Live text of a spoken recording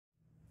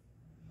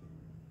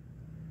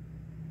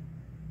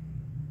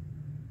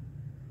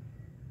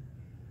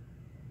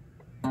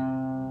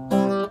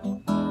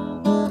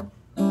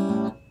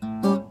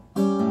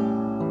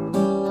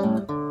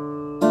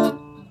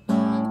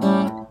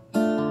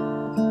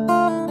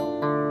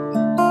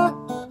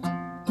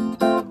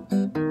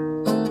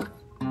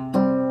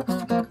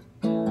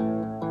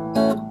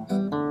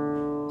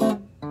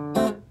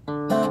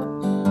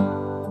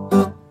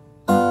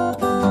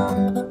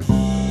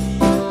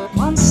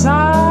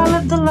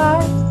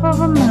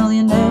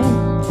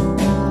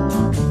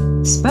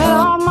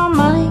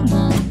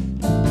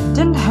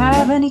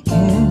any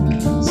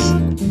cares.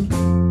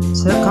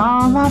 Took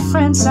all my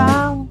friends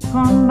out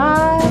for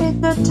mighty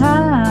good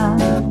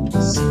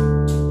times.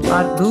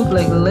 Bought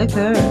bootleg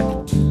liquor,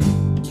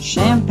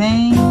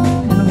 champagne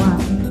and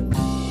wine.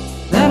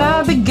 Then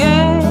I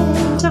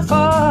began to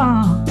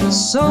fall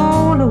so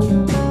low.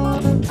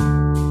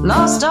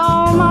 Lost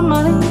all my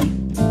money,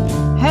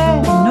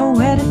 had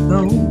nowhere to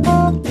go.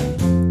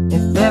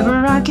 If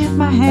ever I get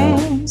my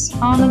hands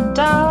on a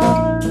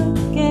dollar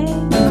again,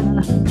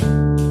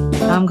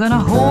 I'm gonna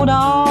hold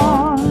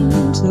on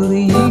to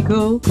the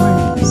eagle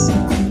grace.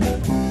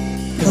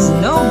 'Cause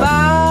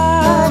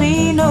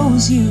nobody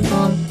knows you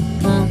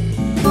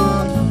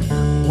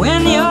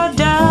when you're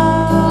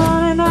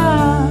down and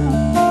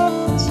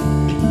out.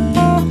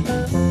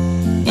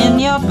 In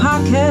your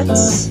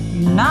pockets,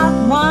 not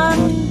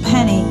one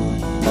penny.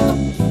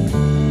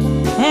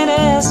 And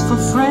as for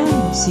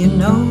friends, you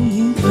know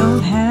you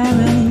don't have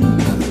any.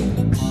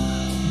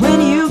 When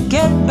you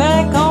get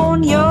back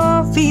on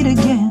your feet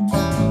again,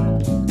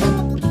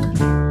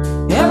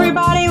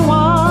 everybody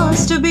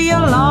wants to be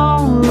a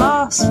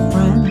long-lost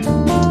friend.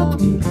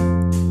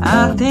 I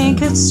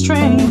think it's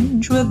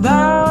strange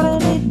without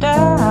any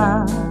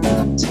doubt.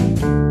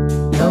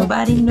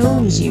 Nobody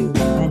knows you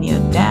when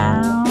you're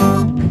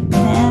down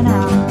and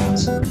out.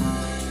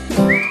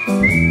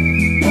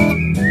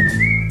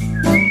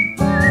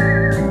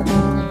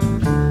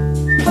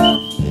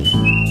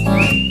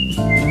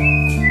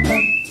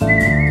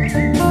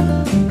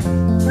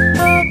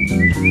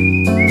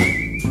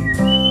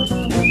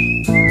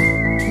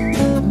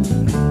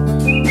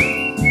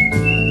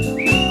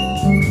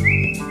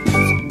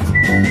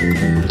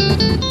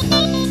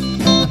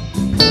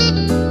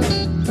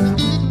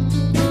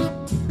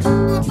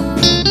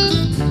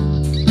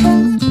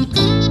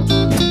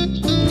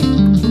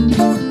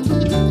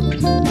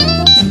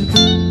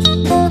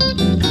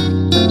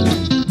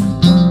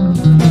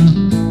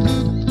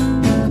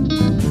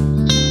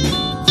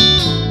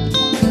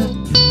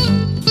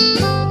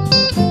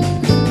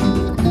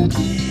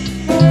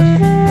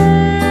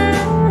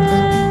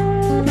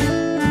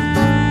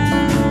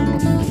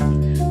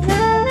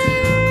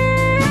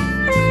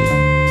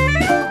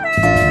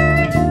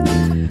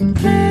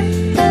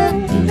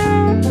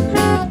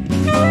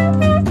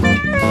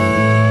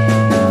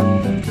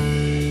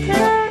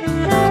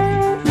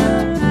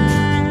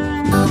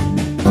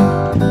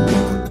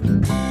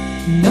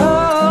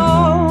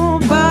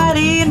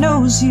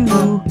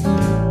 You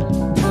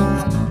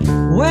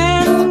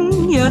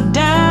when you're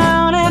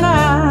down and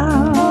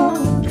out.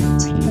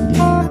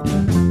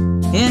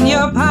 In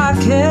your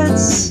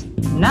pockets,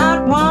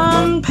 not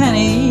one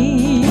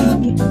penny.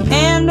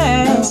 And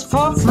as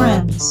for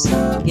friends,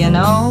 you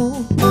know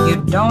you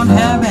don't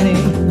have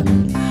any.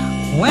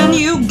 When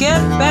you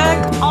get back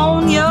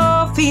on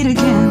your feet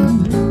again,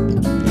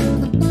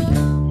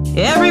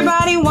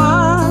 everybody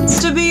wants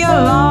to be a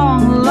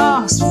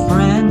long-lost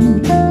friend.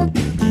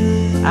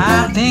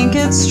 I think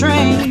it's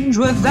strange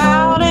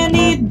without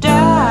any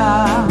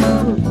doubt.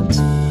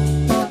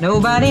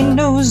 Nobody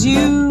knows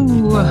you.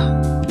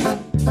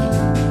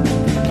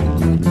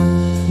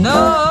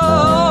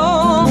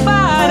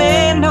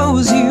 Nobody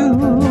knows you.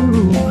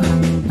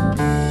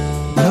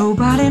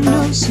 Nobody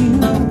knows you.